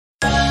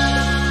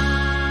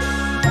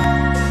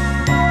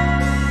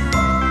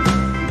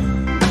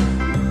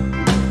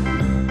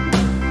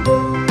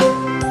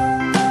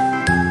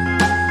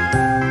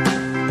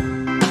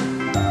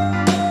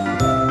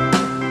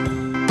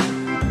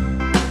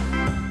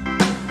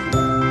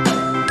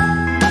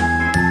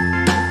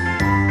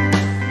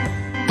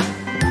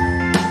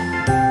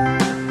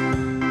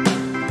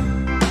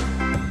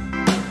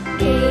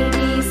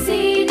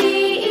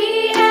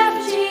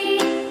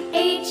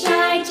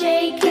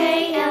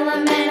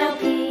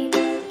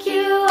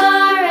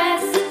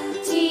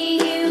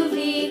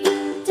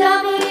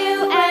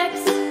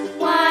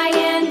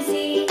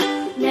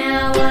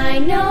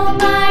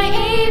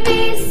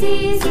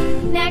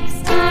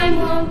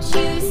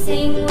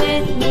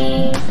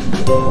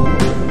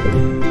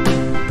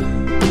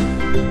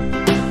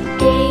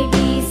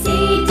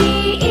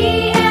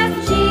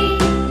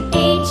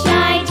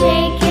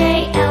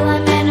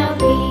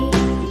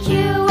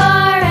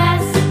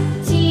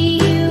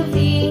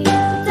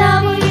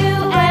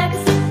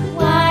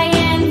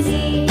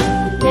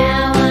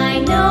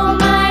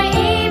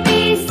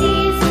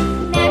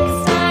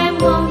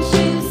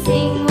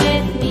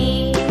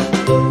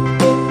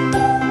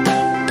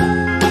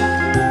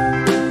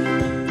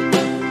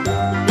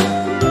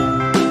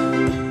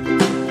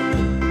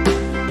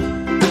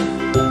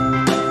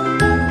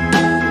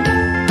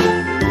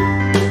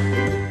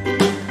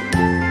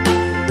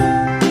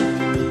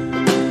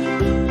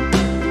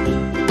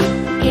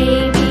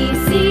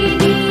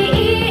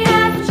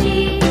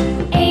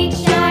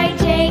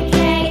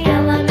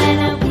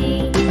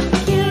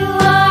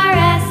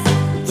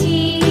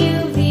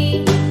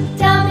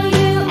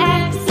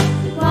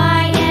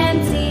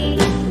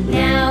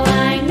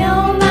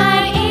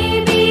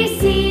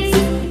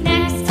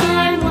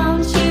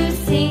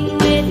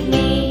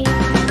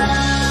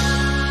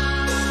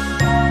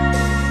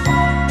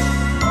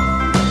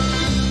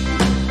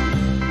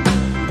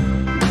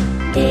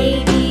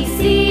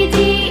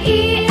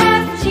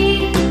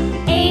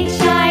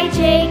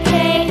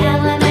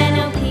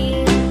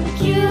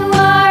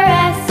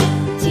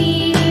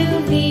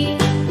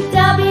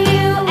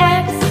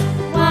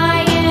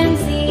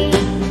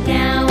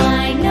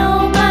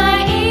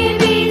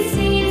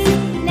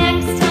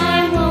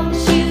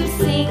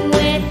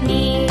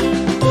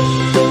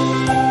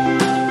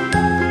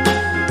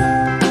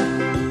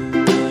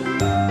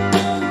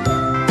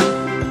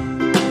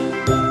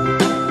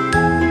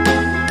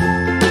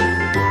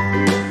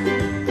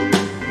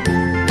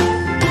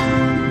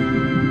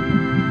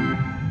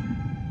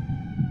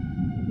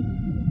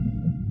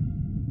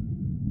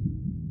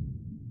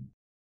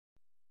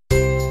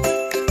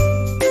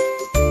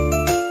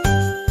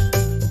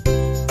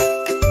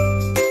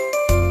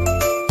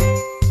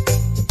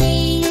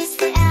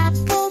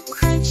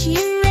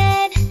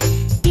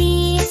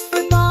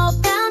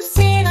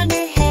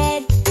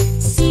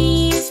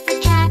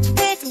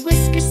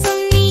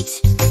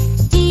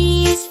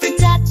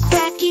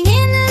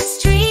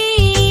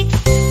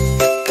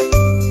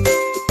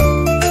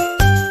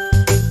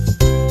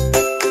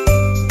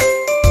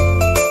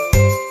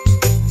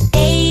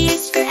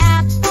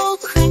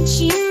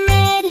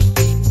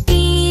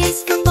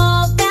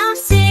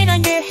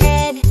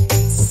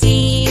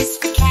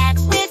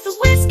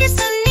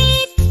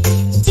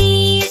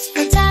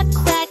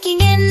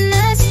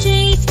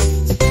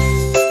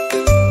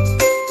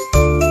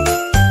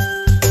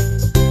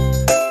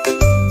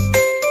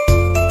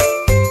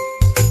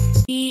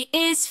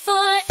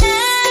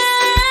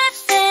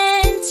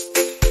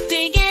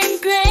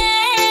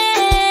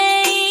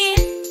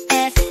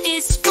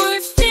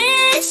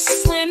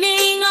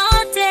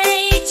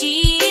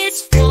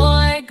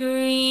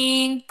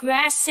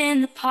grass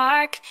in the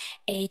park.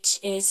 H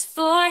is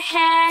for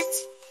hat,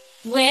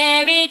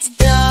 where it's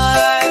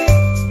dark.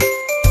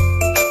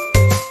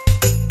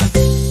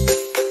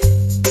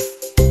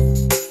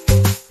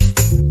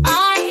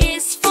 I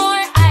is for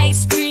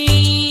ice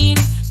cream,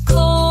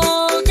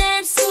 cold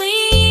and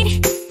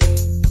sweet.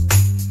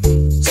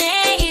 J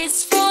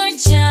is for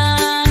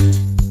jump,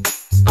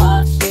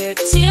 off your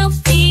 2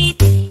 feet.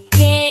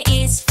 K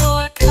is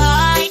for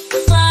kite,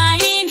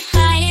 flying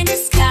high in the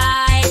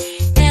sky.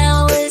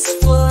 L is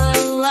for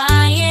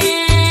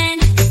lion,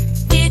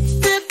 with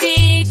the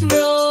big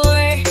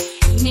roar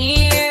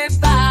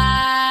nearby.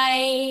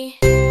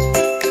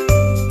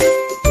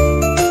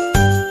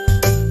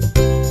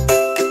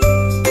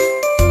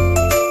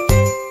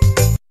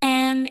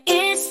 M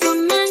is for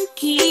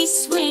monkey,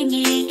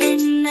 swinging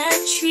in the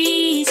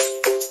trees.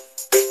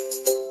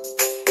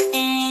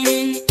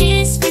 N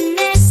is for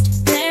nest,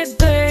 where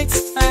birds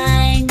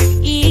find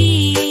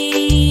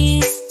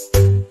ease.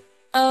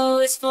 O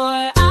is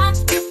for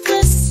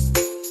octopus,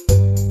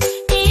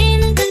 in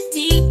the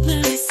deep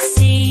blue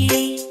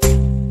sea.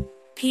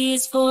 P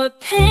is for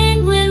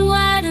penguin,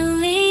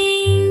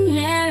 waddling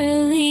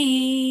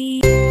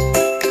merrily.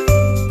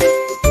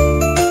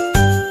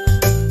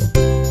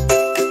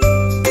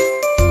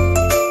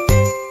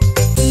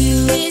 Q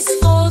is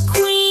for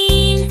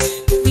queen,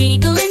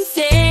 regal and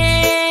fair.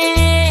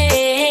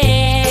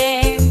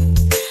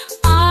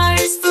 R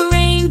is for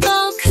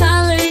rainbow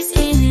colors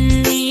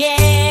in the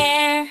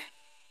air.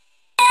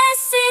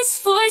 S is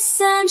for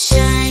sun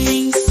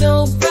shining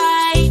so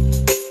bright.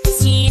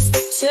 T is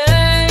for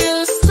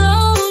turtle,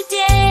 slow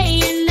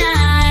day and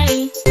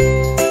night.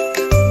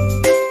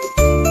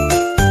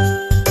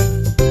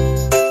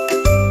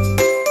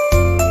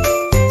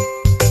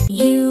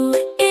 U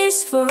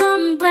is for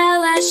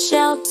umbrella,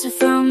 shelter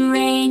from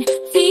rain.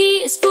 V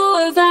is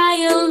for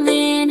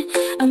violin,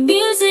 a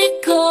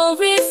musical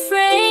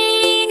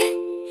refrain.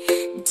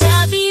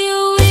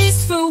 W is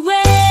for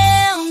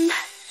whale,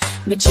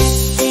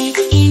 majestic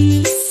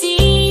in the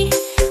sea.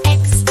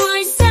 X for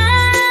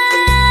xylophone,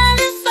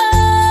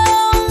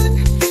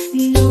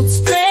 notes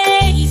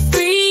play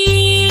free.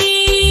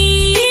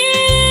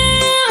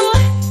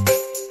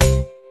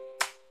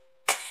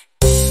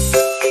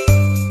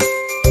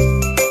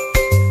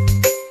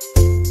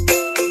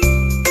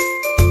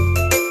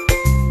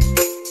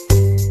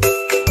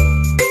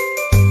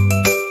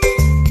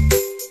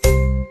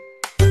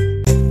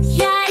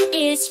 Y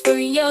is for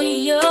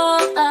yo-yo,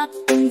 up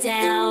and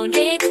down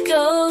it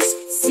goes.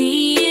 Z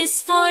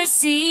is for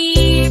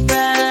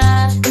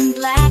zebra, in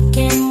black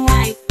and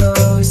white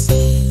rows.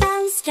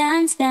 Dance,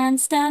 dance,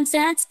 dance, dance,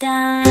 dance,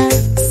 dance.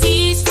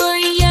 C is for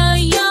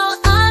yo-yo,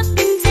 up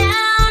and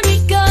down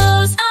it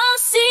goes. Oh,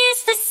 C is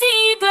for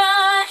zebra,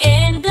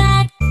 in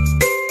black.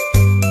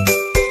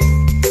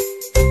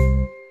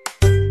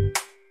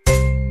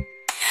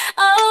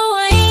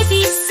 Oh,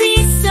 ABC,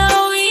 so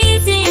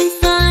easy and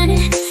fun.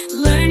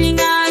 Learning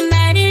our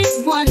letters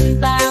one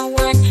by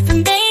one, from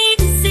A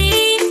to Z.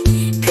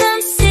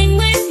 Come sing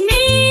with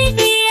me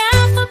the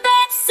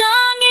alphabet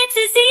song. It's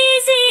as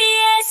easy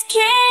as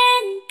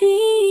can be.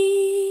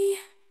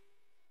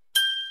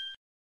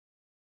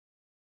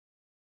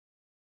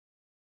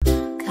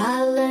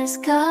 Colors,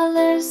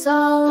 colors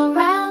all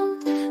around.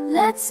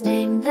 Let's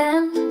name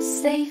them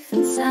safe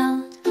and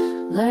sound.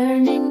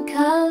 Learning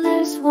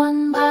colors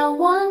one by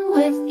one,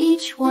 with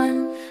each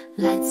one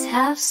let's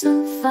have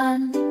some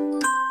fun.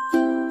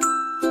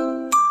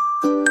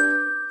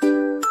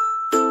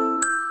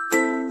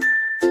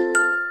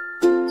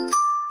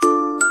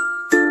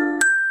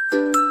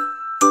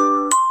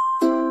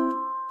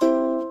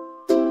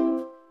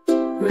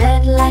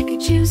 Red like a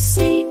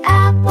juicy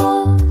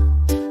apple,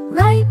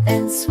 ripe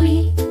and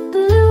sweet.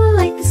 Blue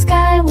like the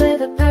sky where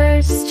the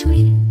birds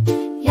tweet.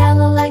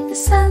 Yellow like the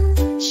sun,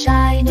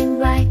 shining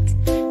bright.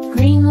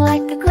 Green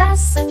like the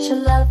grass, such a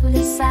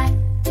lovely sight.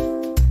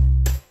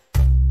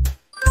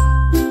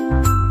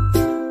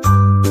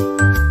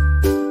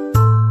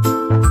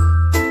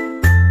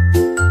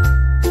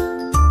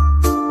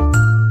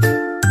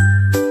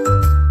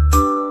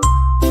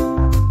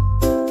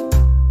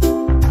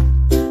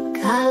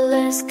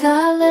 Colors,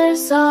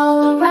 colors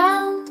all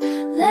around.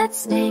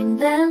 Let's name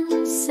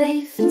them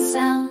safe and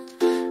sound.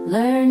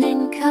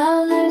 Learning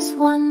colors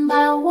one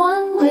by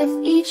one, with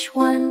each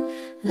one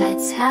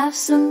let's have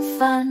some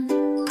fun.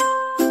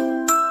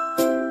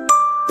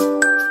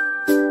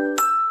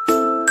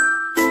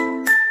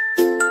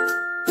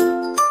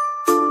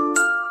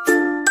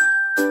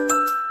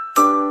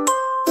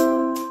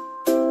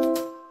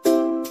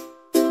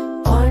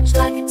 Orange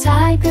like a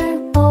tiger,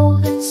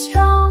 bold and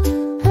strong.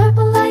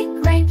 Purple like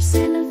grapes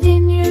in a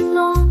vineyard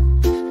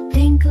lawn.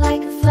 Pink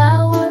like a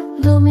flower,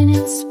 blooming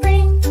in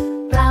spring.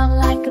 Brown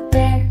like a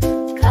bear,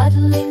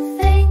 cuddling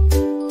thing.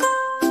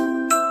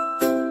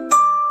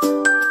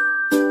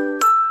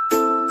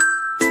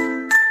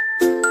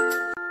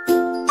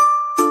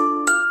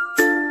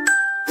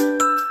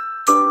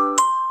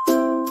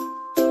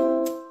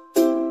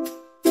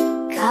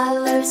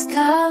 Colors,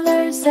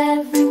 colors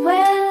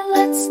everywhere.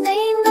 Let's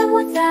name them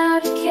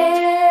without a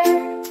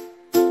care.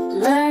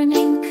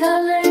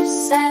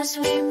 as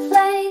we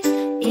play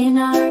in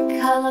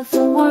our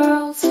colorful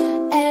world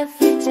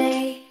every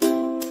day.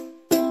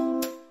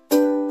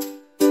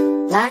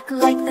 Black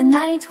like the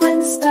night when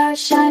the stars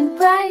shine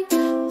bright,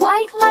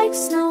 white like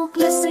snow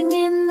glistening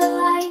in the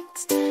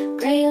light,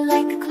 gray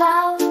like a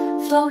cloud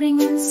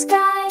floating in the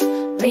sky,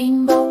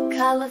 rainbow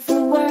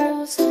colorful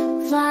worlds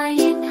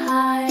flying